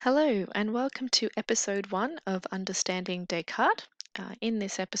Hello, and welcome to episode 1 of Understanding Descartes. In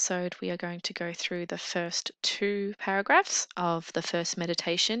this episode, we are going to go through the first 2 paragraphs of the first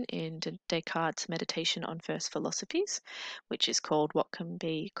meditation in Descartes' Meditation on First Philosophies, which is called What Can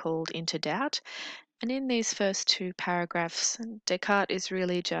Be Called Into Doubt. And in these first 2 paragraphs, Descartes is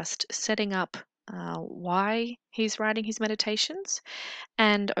really just setting up why he's writing his meditations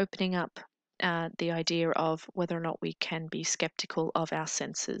and opening up the idea of whether or not we can be skeptical of our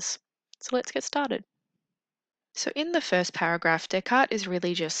senses. So let's get started. So, in the first paragraph, Descartes is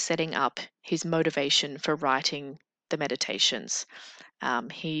really just setting up his motivation for writing the meditations.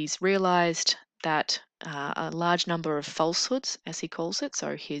 He's realized that a large number of falsehoods, as he calls it,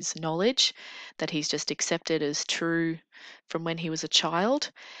 so his knowledge that he's just accepted as true from when he was a child,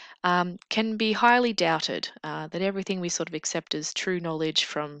 can be highly doubted. That everything we sort of accept as true knowledge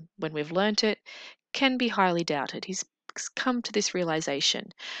from when we've learnt it can be highly doubted. He's come to this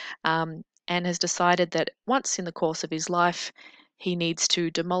realization and has decided that once in the course of his life, he needs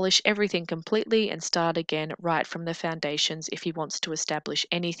to demolish everything completely and start again right from the foundations if he wants to establish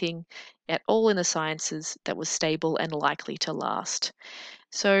anything at all in the sciences that was stable and likely to last.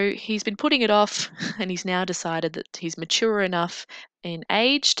 So he's been putting it off, and he's now decided that he's mature enough in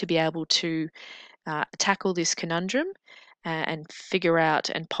age to be able to tackle this conundrum and figure out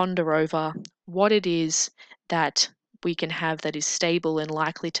and ponder over what it is that we can have that is stable and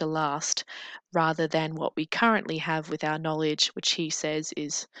likely to last rather than what we currently have with our knowledge, which he says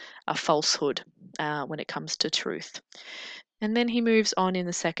is a falsehood when it comes to truth. And then he moves on in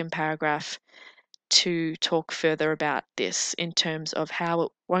the second paragraph to talk further about this in terms of how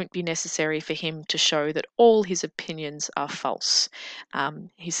it won't be necessary for him to show that all his opinions are false.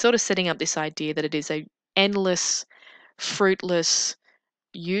 He's sort of setting up this idea that it is a endless, fruitless,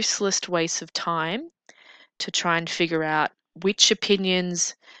 useless waste of time to try and figure out which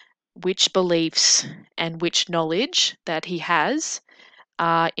opinions, which beliefs, and which knowledge that he has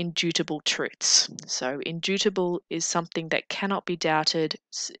are indubitable truths. So, indubitable is something that cannot be doubted,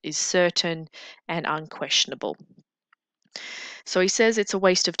 is certain, and unquestionable. So, he says it's a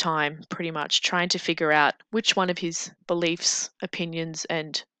waste of time, pretty much, trying to figure out which one of his beliefs, opinions,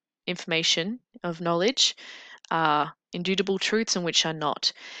 and information of knowledge are indubitable truths and which are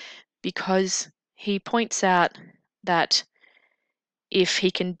not. Because he points out that if he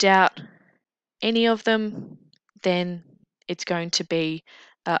can doubt any of them, then it's going to be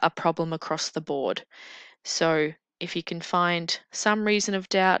a problem across the board. So if you can find some reason of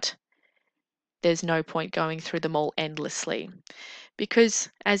doubt, there's no point going through them all endlessly. Because,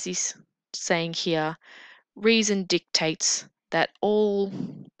 as he's saying here, reason dictates that all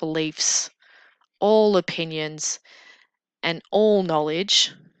beliefs, all opinions, and all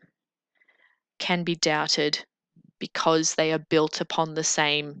knowledge can be doubted because they are built upon the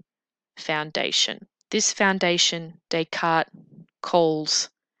same foundation. This foundation Descartes calls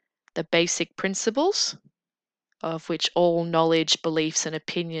the basic principles of which all knowledge, beliefs, and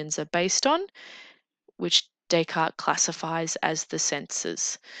opinions are based on, which Descartes classifies as the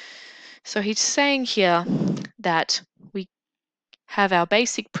senses. So he's saying here that we have our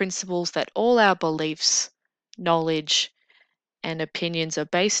basic principles that all our beliefs, knowledge, and opinions are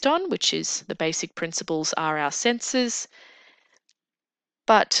based on, which is the basic principles are our senses.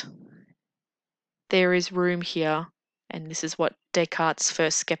 But there is room here, and this is what Descartes'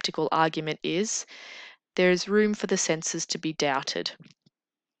 first skeptical argument is, there is room for the senses to be doubted.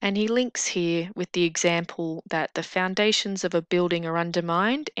 And he links here with the example that the foundations of a building are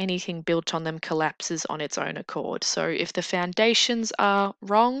undermined, anything built on them collapses on its own accord. So if the foundations are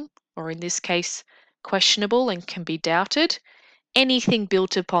wrong, or in this case, questionable and can be doubted, anything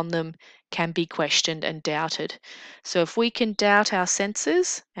built upon them can be questioned and doubted. So if we can doubt our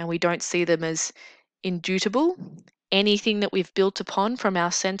senses and we don't see them as indubitable, anything that we've built upon from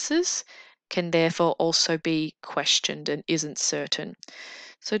our senses can therefore also be questioned and isn't certain.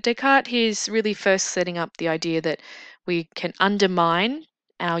 So Descartes here is really first setting up the idea that we can undermine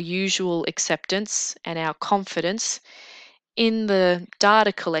our usual acceptance and our confidence in the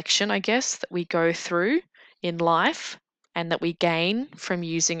data collection, I guess, that we go through in life and that we gain from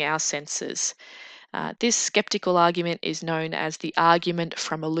using our senses. This skeptical argument is known as the argument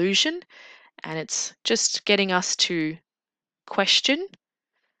from illusion, and it's just getting us to question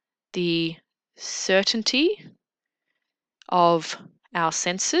the certainty of our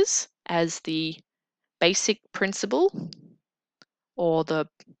senses as the basic principle or the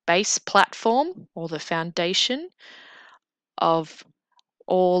base platform or the foundation of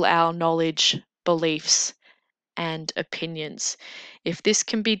all our knowledge, beliefs, and opinions. If this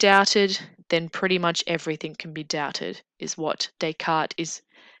can be doubted, then pretty much everything can be doubted, is what Descartes is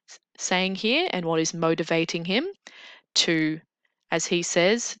saying here and what is motivating him to, as he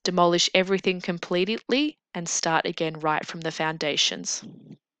says, demolish everything completely and start again right from the foundations.